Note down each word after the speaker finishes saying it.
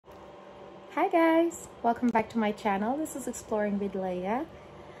Hi guys, welcome back to my channel. This is Exploring with Leah.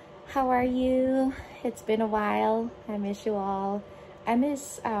 How are you? It's been a while. I miss you all. I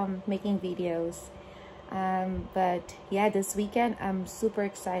miss making videos. But yeah, this weekend I'm super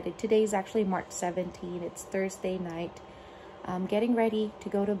excited. Today is actually March 17th. It's Thursday night. I'm getting ready to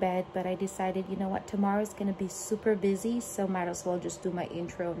go to bed, but I decided, you know what, tomorrow's gonna be super busy, so might as well just do my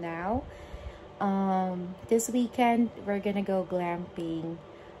intro now. This weekend we're gonna go glamping.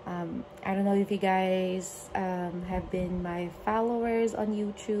 I don't know if you guys have been my followers on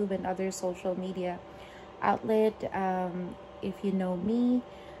YouTube and other social media outlet. If you know me,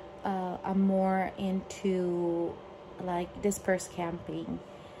 I'm more into like dispersed camping.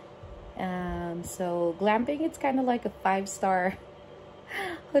 So glamping, it's kind of like a 5-star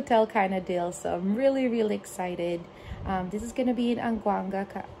hotel kind of deal. So I'm really excited. This is gonna be in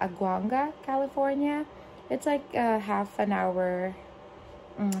Aguanga, California. It's like half an hour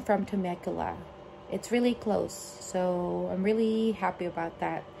from Temecula. It's really close, so I'm really happy about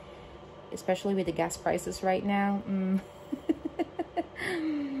that, especially with the gas prices right now.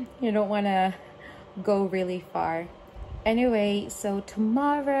 You don't want to go really far. Anyway, so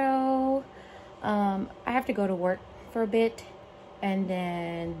tomorrow I have to go to work for a bit, and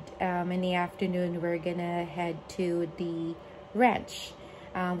then in the afternoon we're gonna head to the ranch.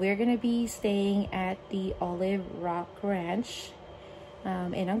 We're gonna be staying at the Olive Rock Ranch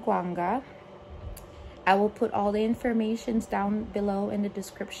in Aguanga. I will put all the informations down below in the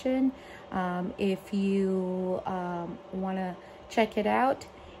description if you want to check it out.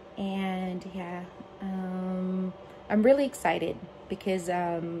 And yeah, I'm really excited because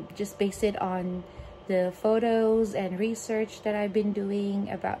just based it on the photos and research that I've been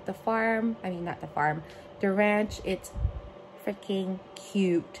doing about the farm, not the farm, the ranch. It's freaking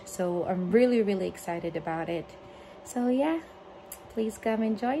cute, so I'm really excited about it. So yeah, please come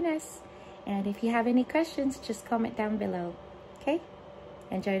and join us. And if you have any questions, just comment down below. Okay?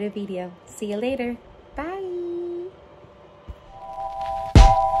 Enjoy the video. See you later.